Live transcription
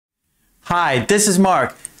Hi, this is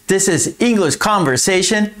Mark. This is English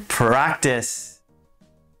Conversation Practice.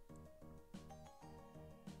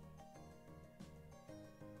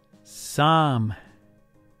 Some.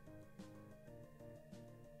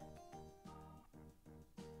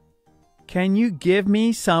 Can you give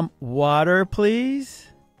me some water, please?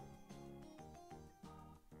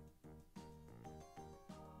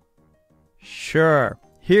 Sure,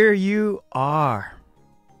 here you are.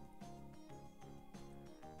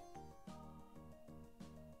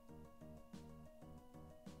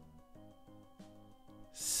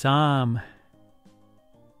 Some.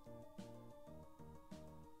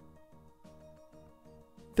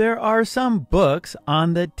 There are some books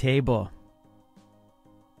on the table.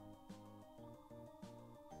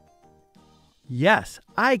 Yes,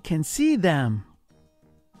 I can see them.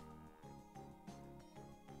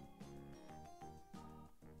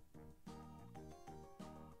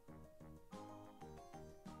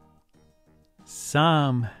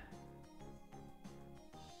 Some.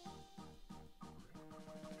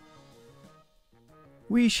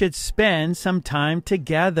 We should spend some time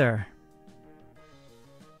together.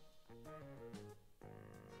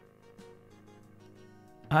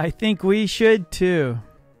 I think we should too.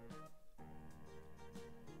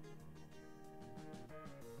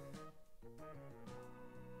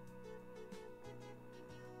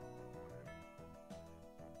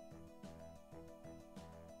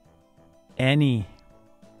 Any.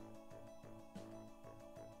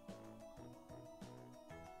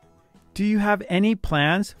 Do you have any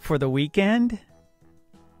plans for the weekend?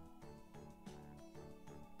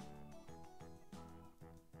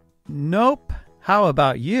 Nope. How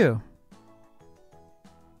about you?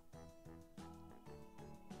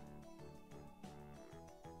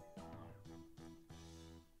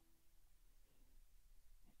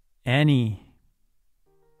 Any.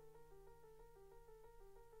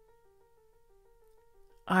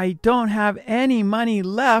 I don't have any money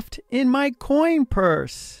left in my coin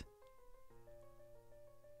purse.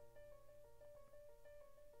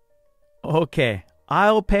 Okay,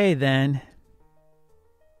 I'll pay then.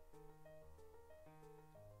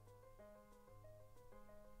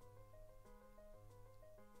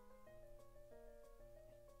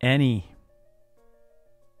 Any.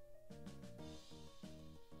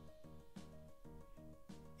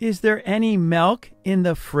 Is there any milk in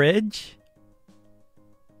the fridge?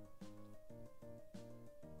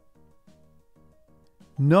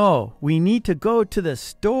 No, we need to go to the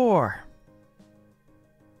store.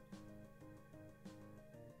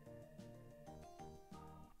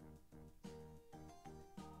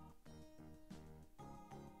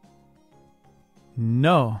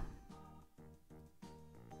 No.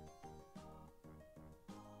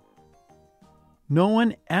 No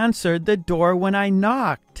one answered the door when I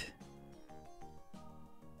knocked.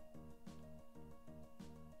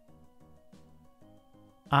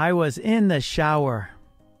 I was in the shower.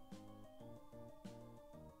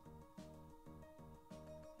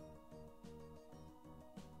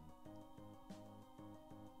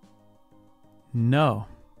 No.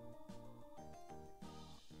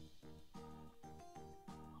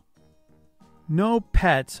 No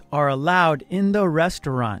pets are allowed in the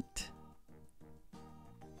restaurant.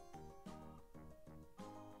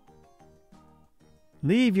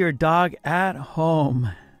 Leave your dog at home.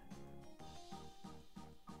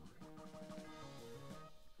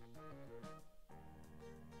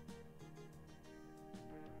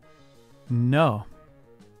 No.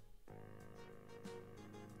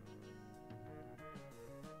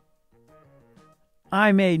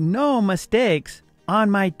 I made no mistakes on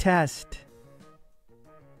my test.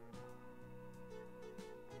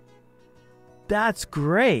 That's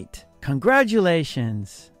great.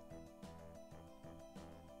 Congratulations.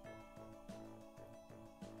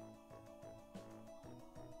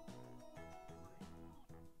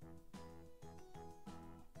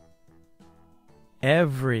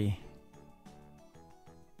 Every.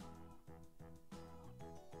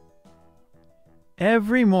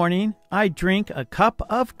 Every morning I drink a cup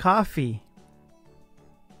of coffee.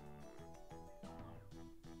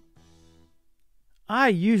 I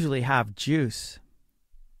usually have juice.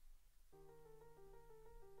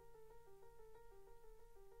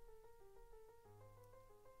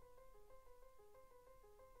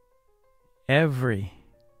 Every.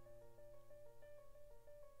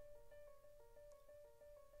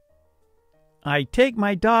 I take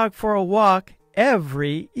my dog for a walk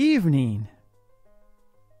every evening.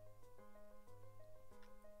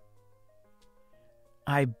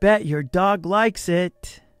 I bet your dog likes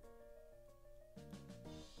it.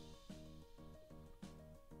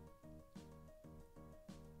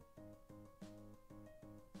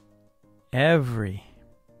 Every.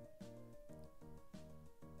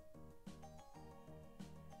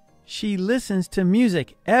 She listens to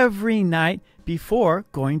music every night before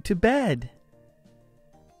going to bed.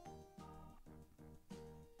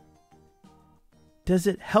 Does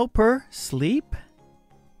it help her sleep?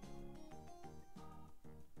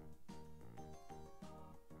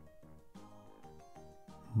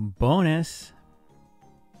 Bonus.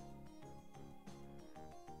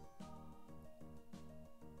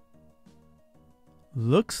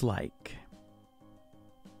 Looks like.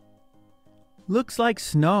 Looks like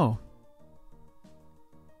snow.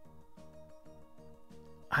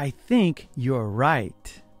 I think you're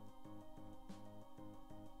right.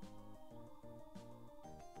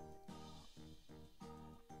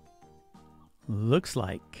 Looks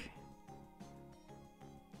like.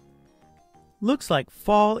 Looks like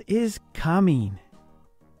fall is coming.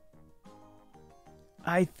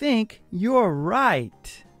 I think you're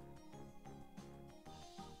right.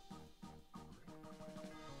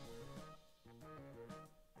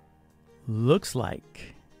 Looks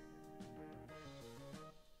like.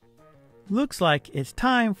 Looks like it's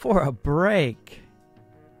time for a break.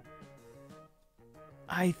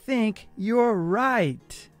 I think you're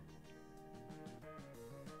right.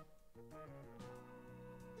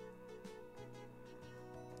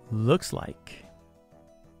 Looks like.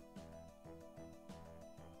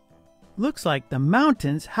 Looks like the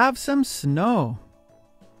mountains have some snow.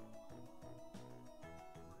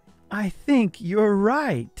 I think you're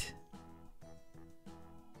right.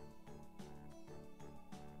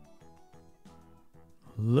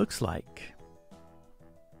 Looks like.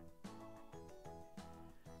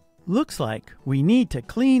 Looks like we need to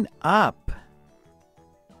clean up.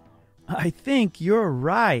 I think you're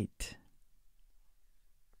right.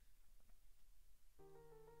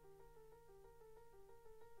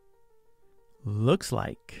 Looks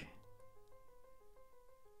like.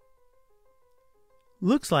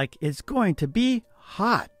 Looks like it's going to be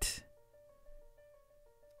hot.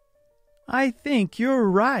 I think you're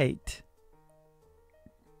right.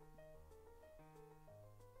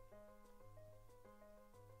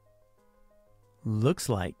 Looks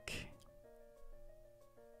like.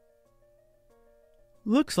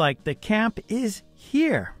 Looks like the camp is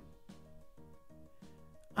here.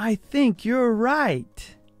 I think you're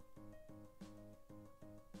right.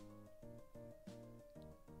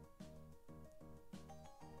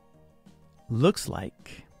 Looks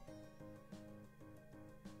like.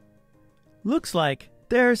 Looks like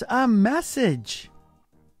there's a message.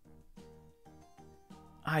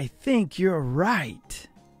 I think you're right.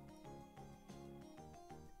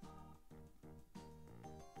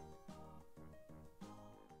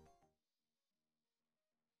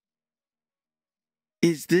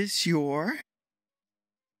 Is this your?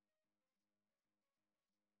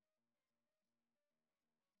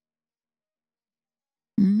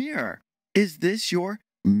 Mirror. Is this your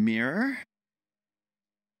mirror?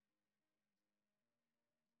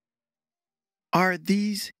 Are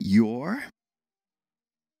these your?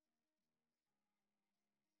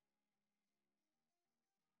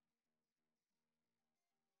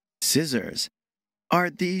 Scissors. Are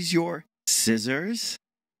these your scissors?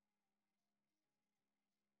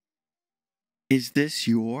 Is this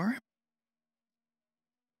your?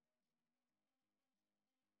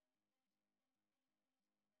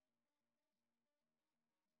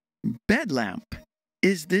 Bed lamp.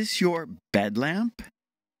 Is this your bed lamp?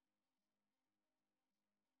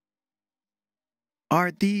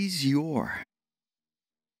 Are these your?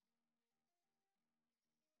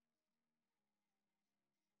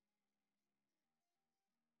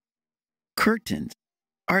 Curtains.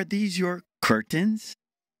 Are these your curtains?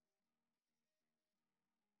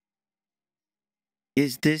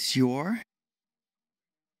 Is this your?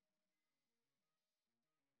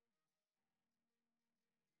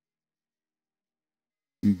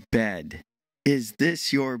 Bed. Is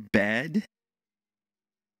this your bed?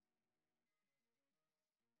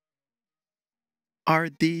 Are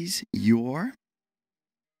these your?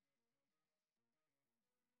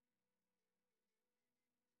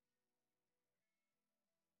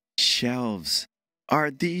 Shelves. Are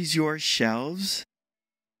these your shelves?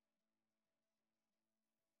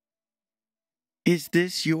 Is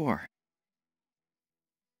this your?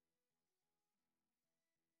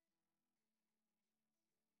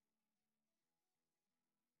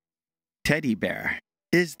 Teddy bear.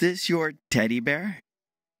 Is this your teddy bear?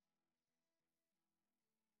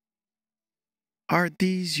 Are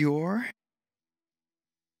these your?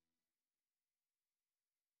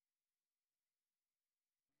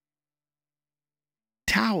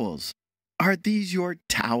 Towels. Are these your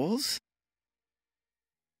towels?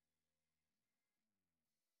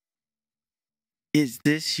 Is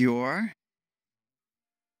this your?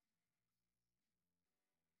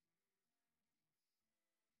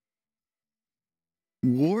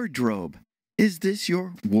 Wardrobe. Is this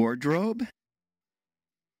your wardrobe?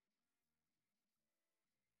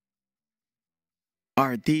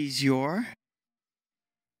 Are these your?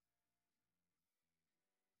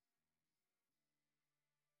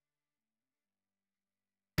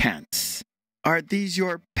 Pants. Are these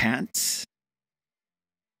your pants?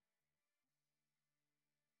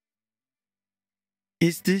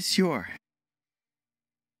 Is this your?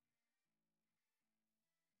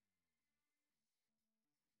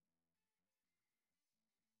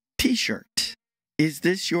 T-shirt. Is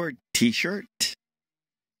this your t-shirt?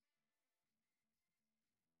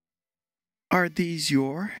 Are these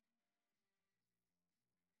your?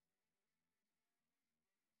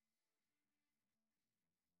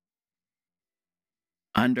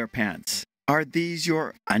 Underpants. Are these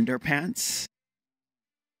your underpants?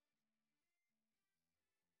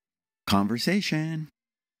 Conversation.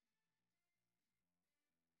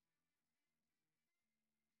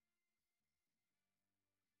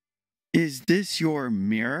 Is this your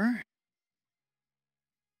mirror?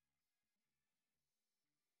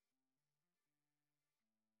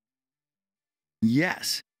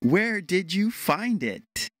 Yes. Where did you find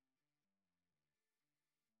it?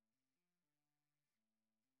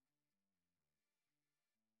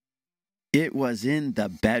 It was in the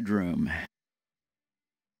bedroom.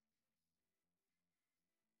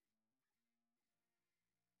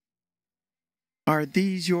 Are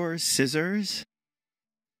these your scissors?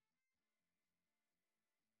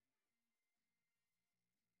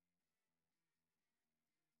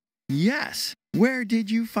 Yes. Where did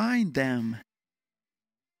you find them?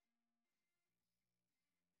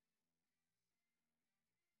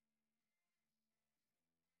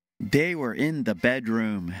 They were in the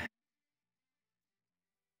bedroom.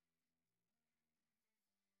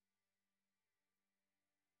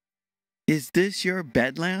 Is this your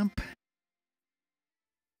bed lamp?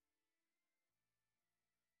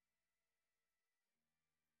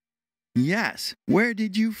 Yes. Where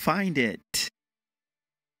did you find it?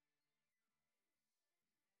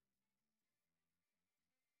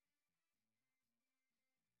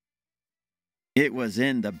 It was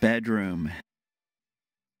in the bedroom.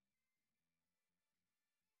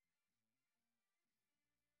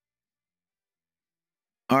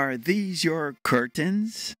 Are these your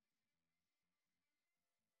curtains?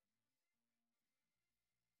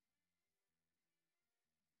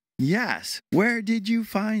 Yes. Where did you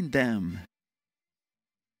find them?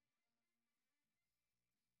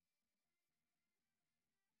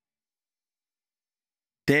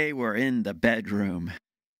 They were in the bedroom.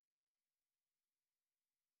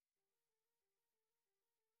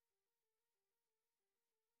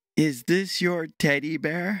 Is this your teddy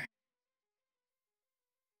bear?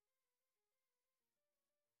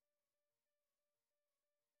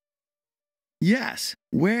 Yes.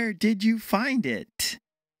 Where did you find it?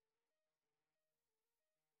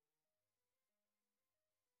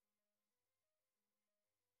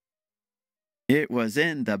 It was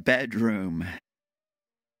in the bedroom.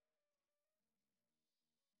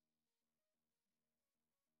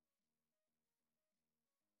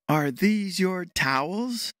 Are these your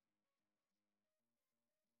towels?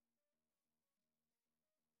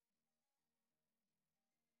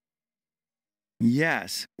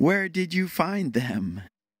 Yes. Where did you find them?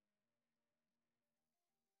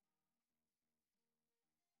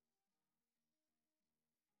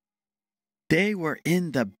 They were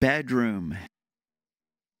in the bedroom.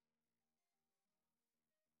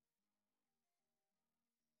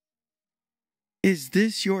 Is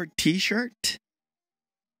this your t-shirt?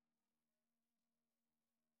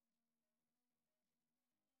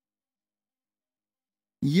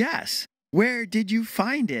 Yes. Where did you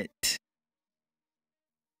find it?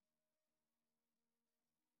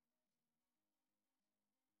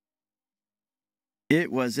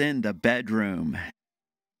 It was in the bedroom.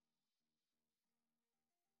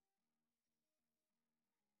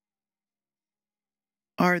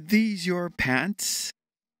 Are these your pants?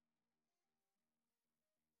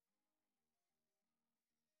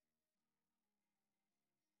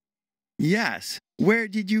 Yes. Where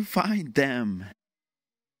did you find them?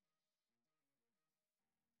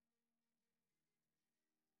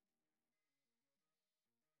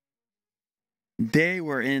 They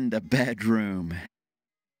were in the bedroom.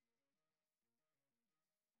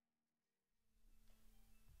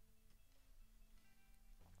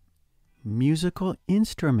 Musical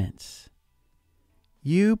instruments.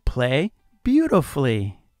 You play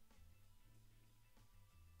beautifully.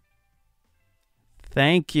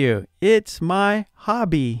 Thank you. It's my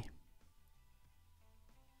hobby.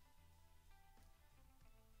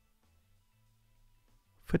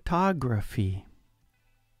 Photography.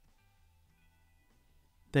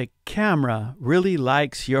 The camera really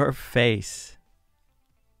likes your face.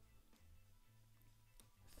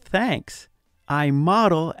 Thanks. I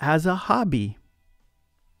model as a hobby.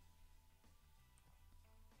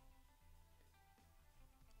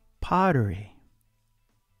 Pottery.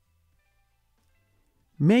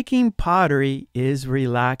 Making pottery is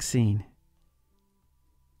relaxing.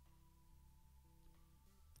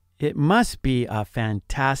 It must be a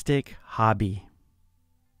fantastic hobby.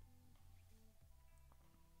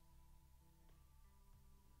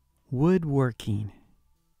 Woodworking.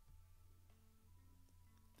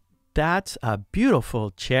 That's a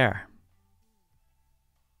beautiful chair.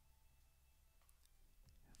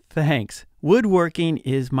 Thanks. Woodworking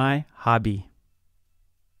is my hobby.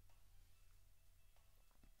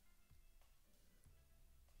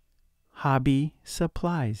 Hobby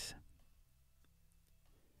supplies.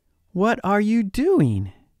 What are you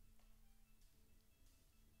doing?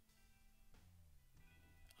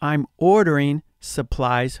 I'm ordering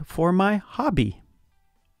supplies for my hobby.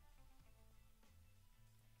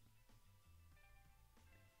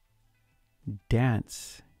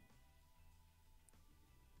 Dance.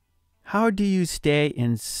 How do you stay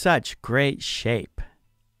in such great shape?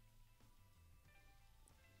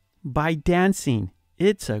 By dancing.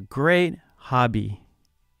 It's a great hobby.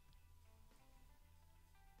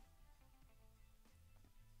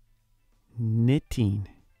 Knitting.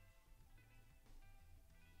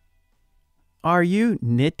 Are you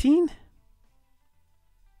knitting?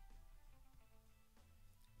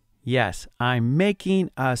 Yes, I'm making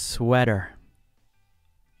a sweater.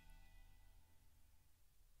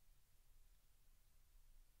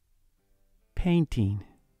 Painting.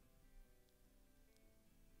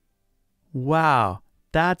 Wow,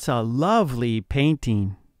 that's a lovely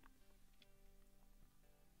painting.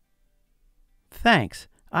 Thanks.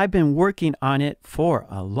 I've been working on it for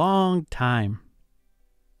a long time.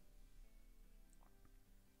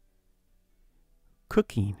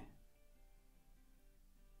 Cooking.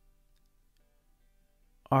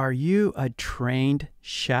 Are you a trained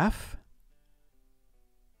chef?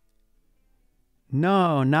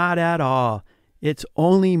 No, not at all. It's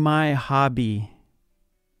only my hobby.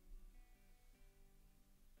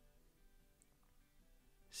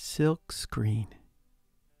 Silk screen.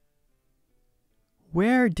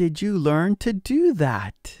 Where did you learn to do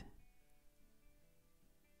that?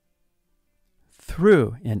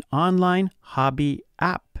 Through an online hobby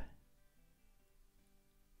app.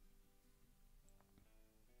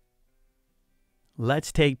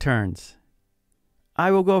 Let's take turns.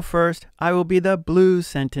 I will go first. I will be the blue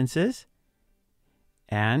sentences.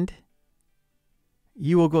 And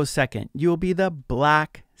you will go second. You will be the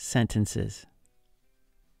black sentences.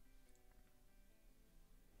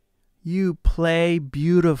 You play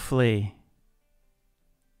beautifully.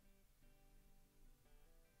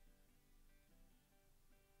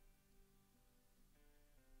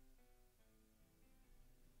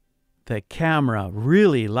 The camera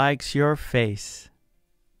really likes your face.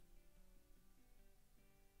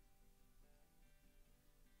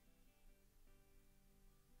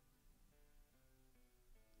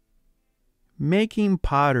 Making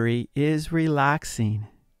pottery is relaxing.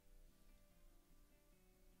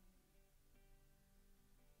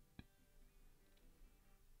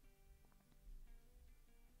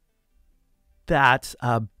 That's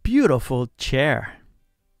a beautiful chair.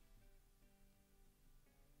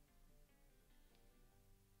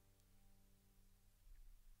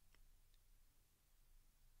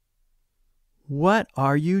 What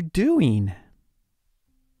are you doing?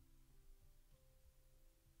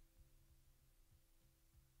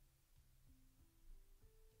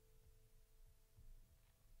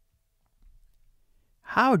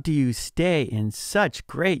 How do you stay in such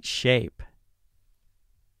great shape?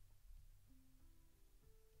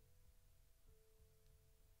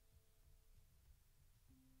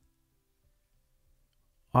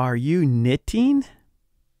 Are you knitting?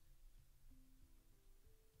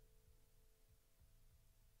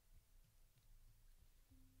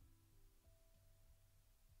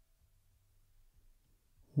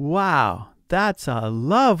 Wow, that's a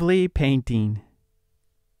lovely painting.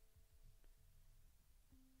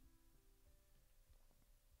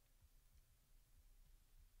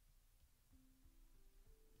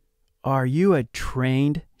 Are you a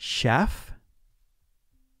trained chef?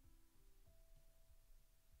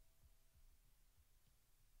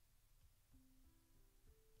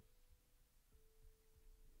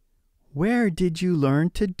 Where did you learn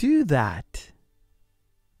to do that?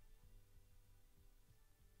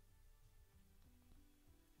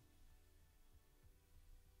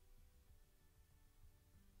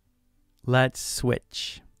 let's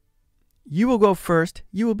switch. You will go first.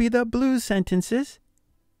 You will be the blue sentences.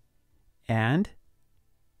 And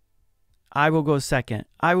I will go second.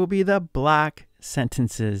 I will be the black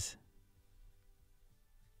sentences.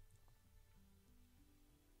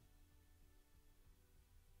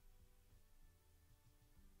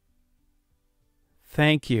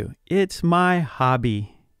 Thank you. It's my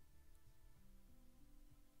hobby.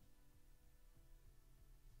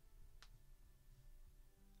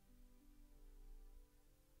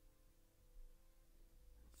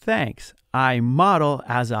 Thanks. I model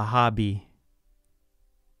as a hobby.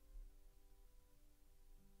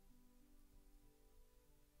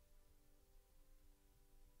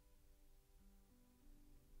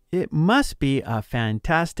 It must be a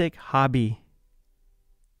fantastic hobby.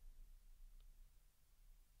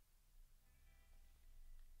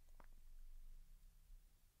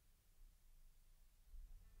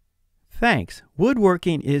 Thanks.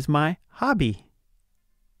 Woodworking is my hobby.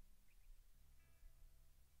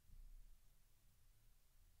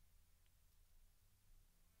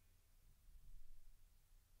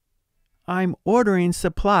 I'm ordering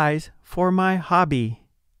supplies for my hobby.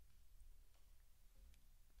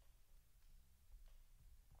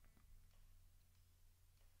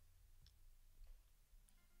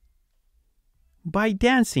 By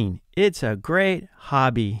dancing, it's a great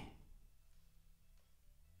hobby.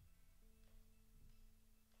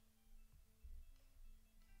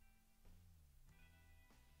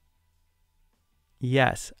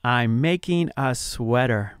 Yes, I'm making a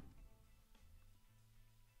sweater.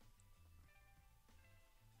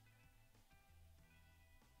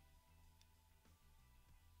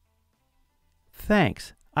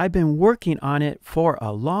 Thanks. I've been working on it for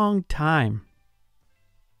a long time.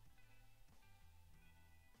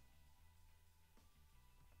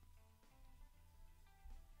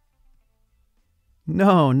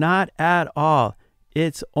 No, not at all.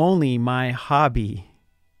 It's only my hobby.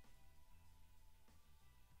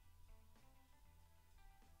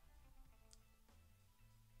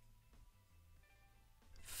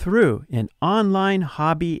 Through an online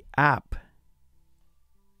hobby app.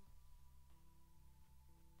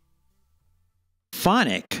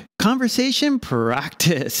 Phonic conversation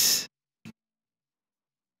practice.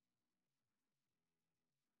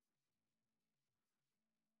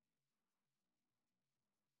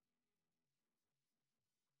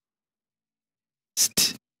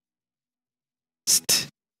 St, st,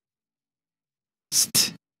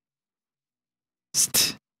 st,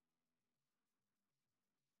 st.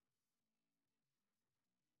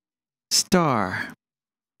 Star,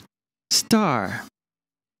 star,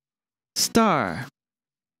 star,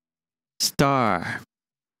 star.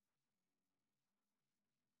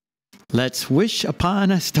 Let's wish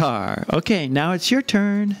upon a star. Okay, now it's your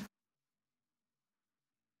turn.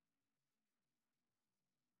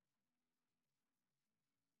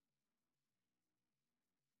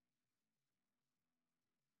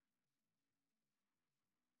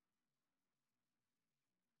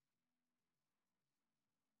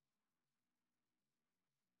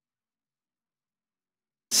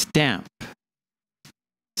 Stamp,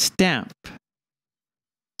 stamp,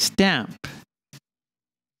 stamp,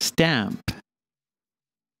 stamp.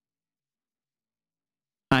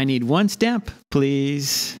 I need one stamp,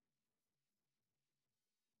 please.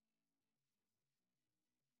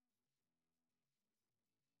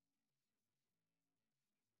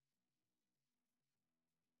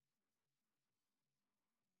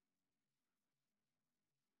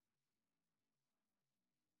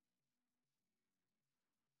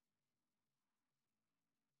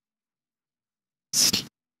 Sl,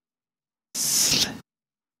 sl,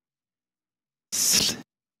 sl,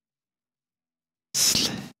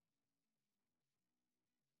 sl.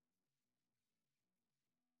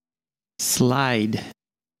 Slide,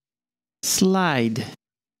 slide,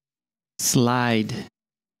 slide,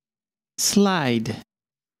 slide.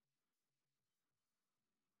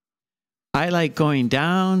 I like going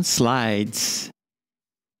down slides.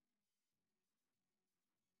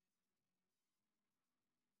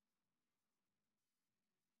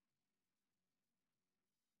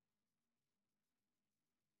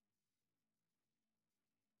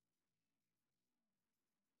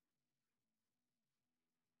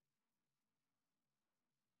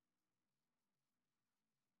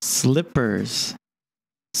 Slippers,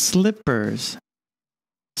 slippers,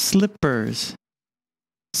 slippers,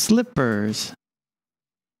 slippers.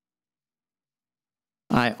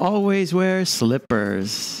 I always wear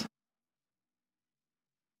slippers.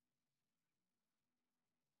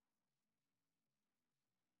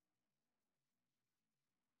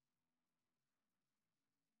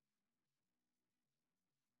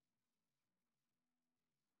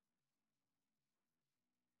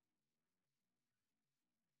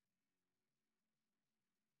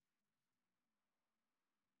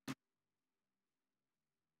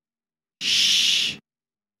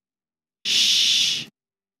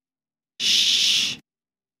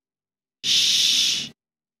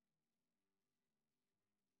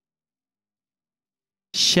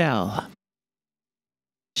 shell,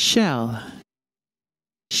 shell,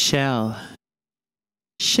 shell,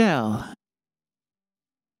 shell.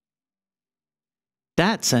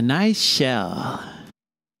 That's a nice shell.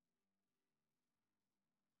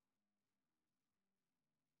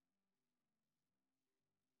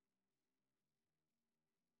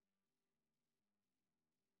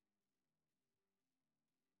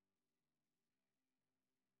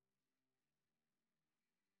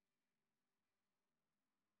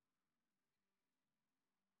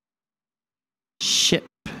 Ship,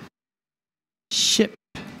 ship,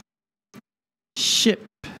 ship,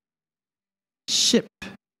 ship.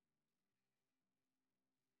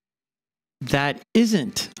 That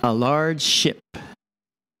isn't a large ship.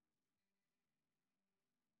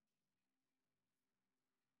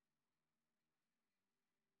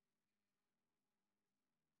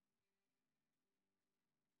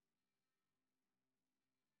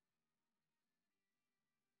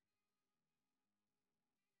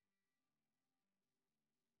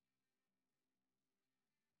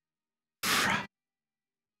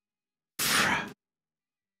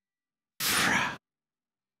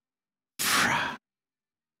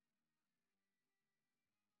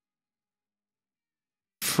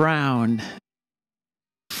 Frown,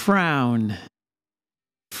 frown,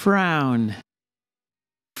 frown,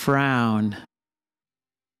 frown.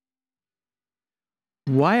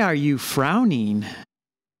 Why are you frowning?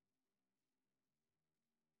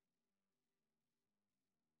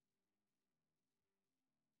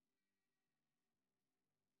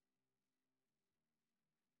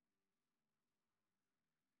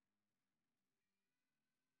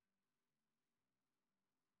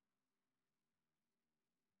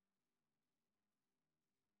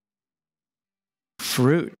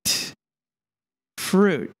 Fruit,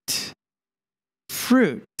 fruit,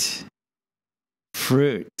 fruit,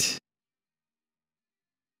 fruit.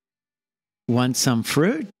 Want some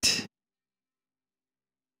fruit?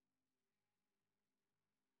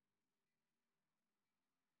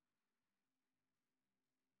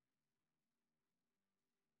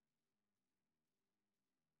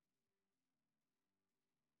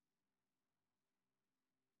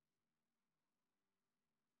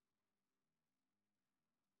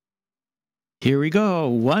 Here we go,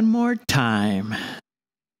 one more time.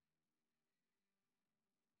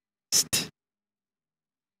 St,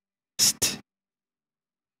 st,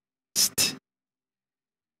 st.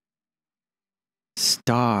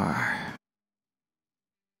 Star.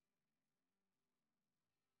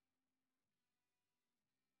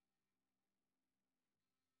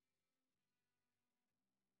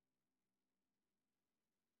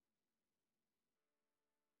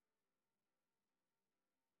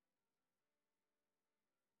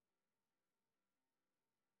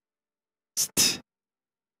 St,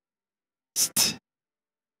 st,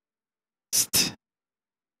 st.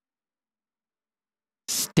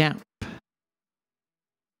 Stamp.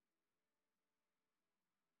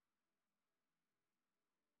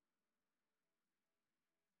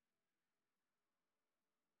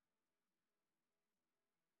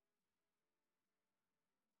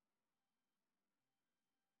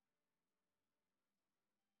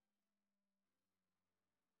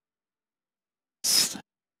 Sl,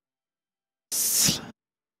 sl,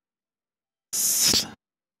 sl.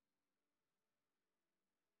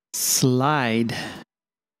 Slide.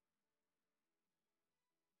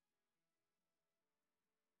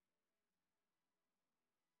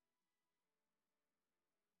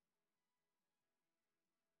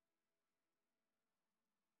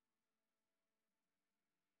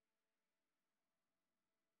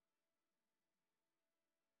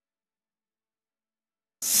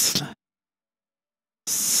 Sl,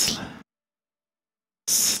 sl,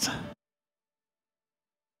 sl.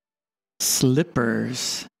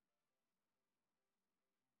 Slippers.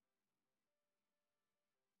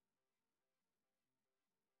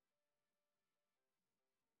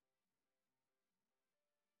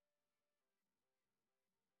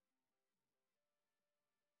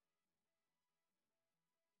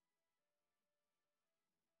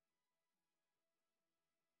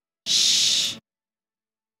 Shh,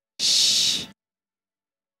 shh,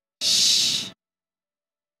 shh.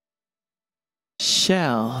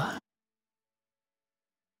 Shell.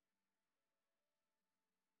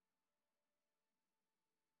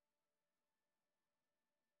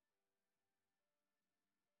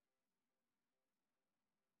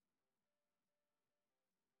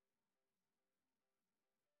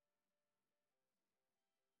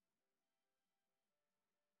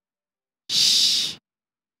 Shh,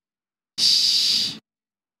 shh,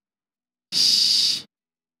 shh.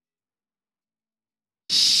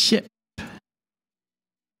 Ship.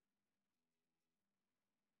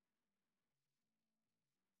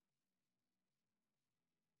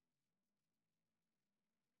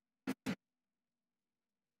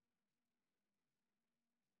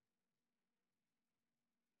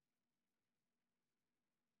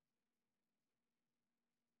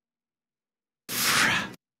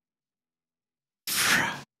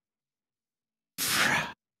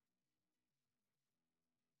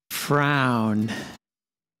 frown.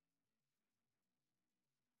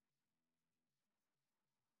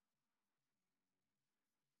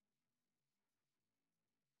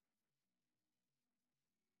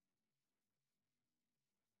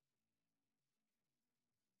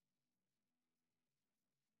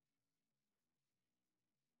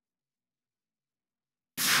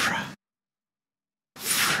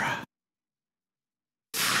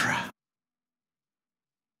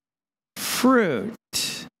 Fruit.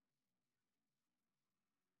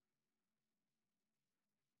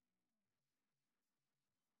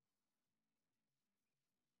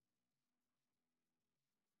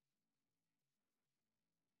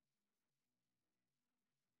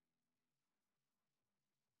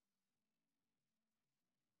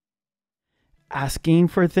 Asking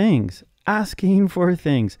for things,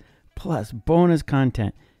 plus bonus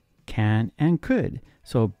content, can and could.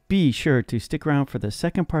 So be sure to stick around for the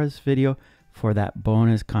second part of this video for that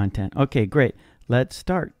bonus content. Okay, great. Let's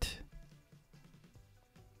start.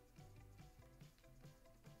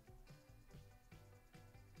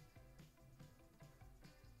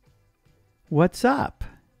 What's up?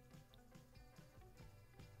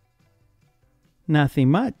 Nothing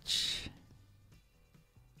much.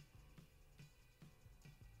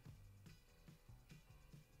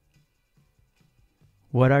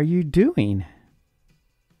 What are you doing?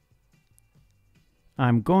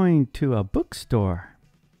 I'm going to a bookstore.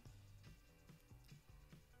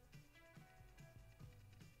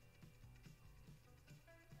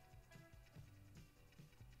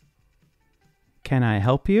 Can I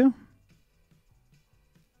help you?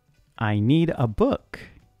 I need a book.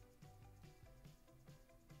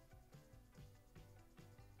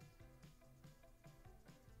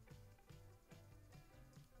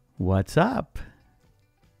 What's up?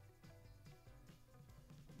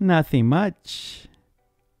 Nothing much.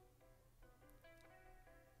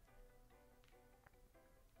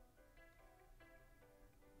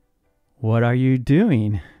 What are you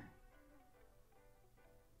doing?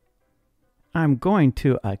 I'm going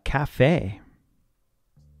to a cafe.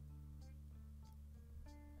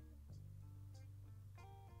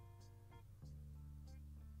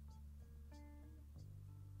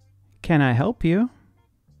 Can I help you?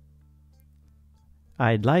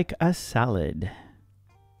 I'd like a salad.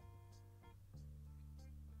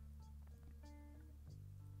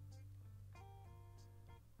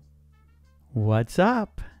 What's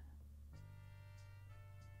up?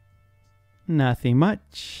 Nothing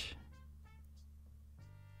much.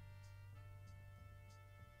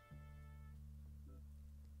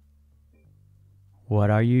 What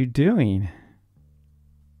are you doing?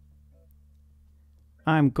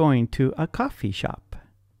 I'm going to a coffee shop.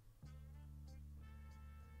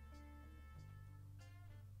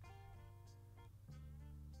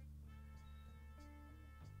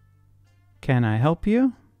 Can I help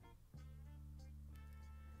you?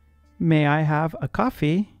 May I have a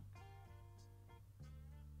coffee?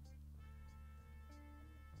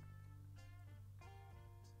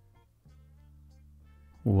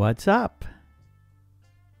 What's up?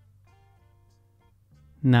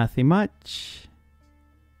 Nothing much.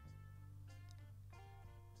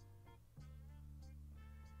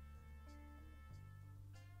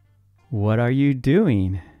 What are you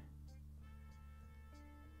doing?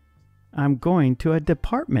 I'm going to a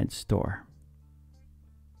department store.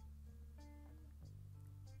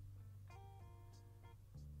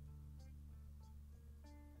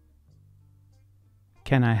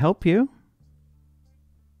 Can I help you?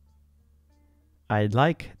 I'd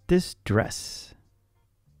like this dress.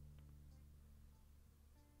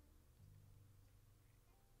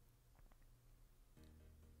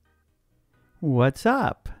 What's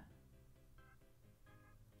up?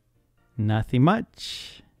 Nothing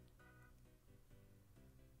much.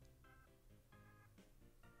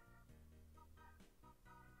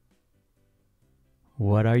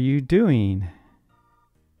 What are you doing?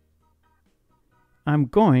 I'm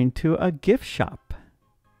going to a gift shop.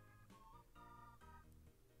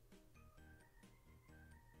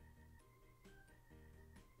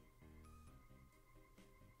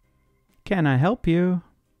 Can I help you?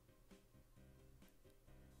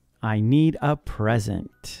 I need a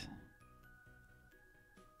present.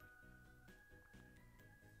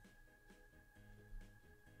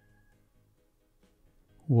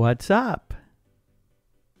 What's up?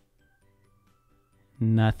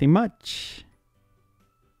 Nothing much.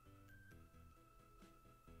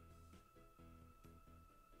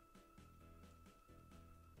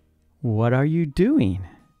 What are you doing?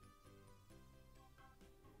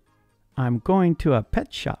 I'm going to a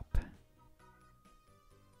pet shop.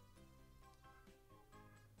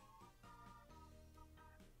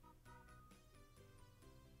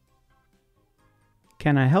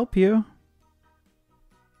 Can I help you?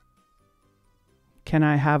 Can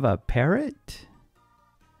I have a parrot?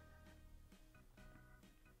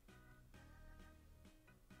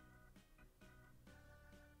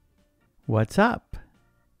 What's up?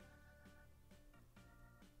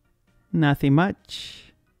 Nothing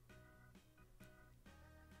much.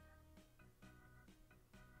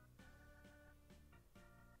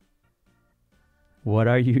 What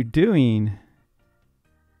are you doing?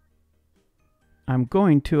 I'm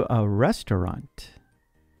going to a restaurant.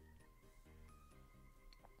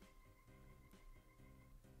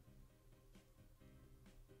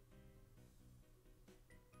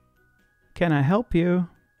 Can I help you?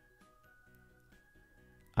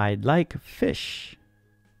 I'd like fish.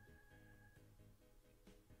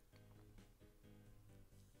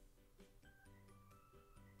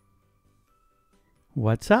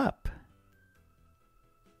 What's up?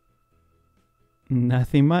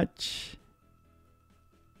 Nothing much.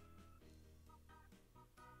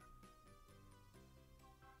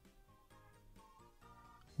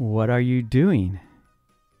 What are you doing?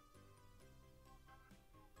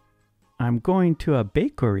 I'm going to a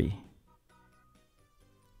bakery.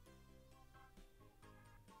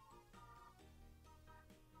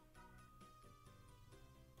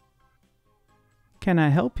 Can I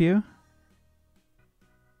help you?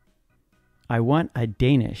 I want a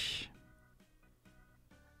Danish.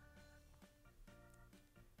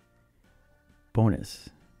 Bonus.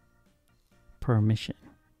 Permission.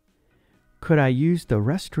 Could I use the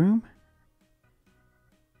restroom?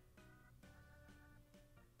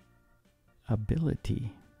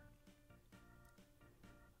 Ability.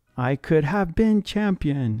 I could have been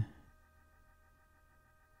champion.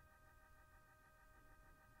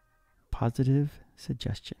 Positive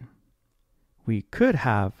suggestion. We could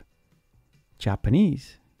have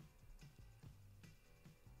Japanese.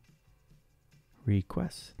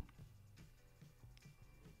 Request.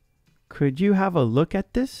 Could you have a look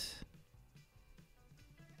at this?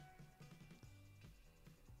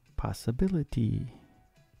 Possibility.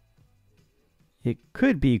 It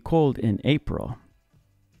could be cold in April.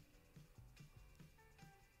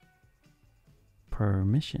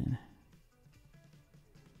 Permission.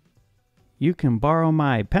 You can borrow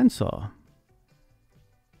my pencil.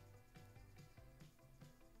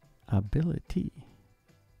 Ability.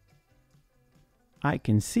 I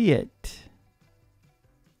can see it.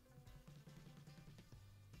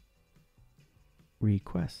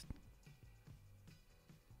 Request.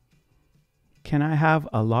 Can I have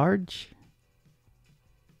a large?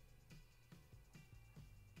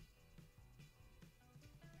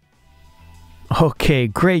 Okay,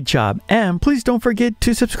 great job. And please don't forget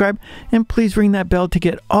to subscribe and please ring that bell to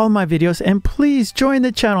get all my videos and please join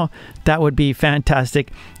the channel. That would be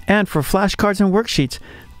fantastic. And for flashcards and worksheets,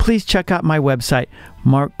 please check out my website,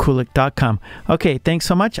 markkulek.com. Okay, thanks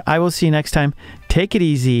so much. I will see you next time. Take it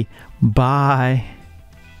easy. Bye.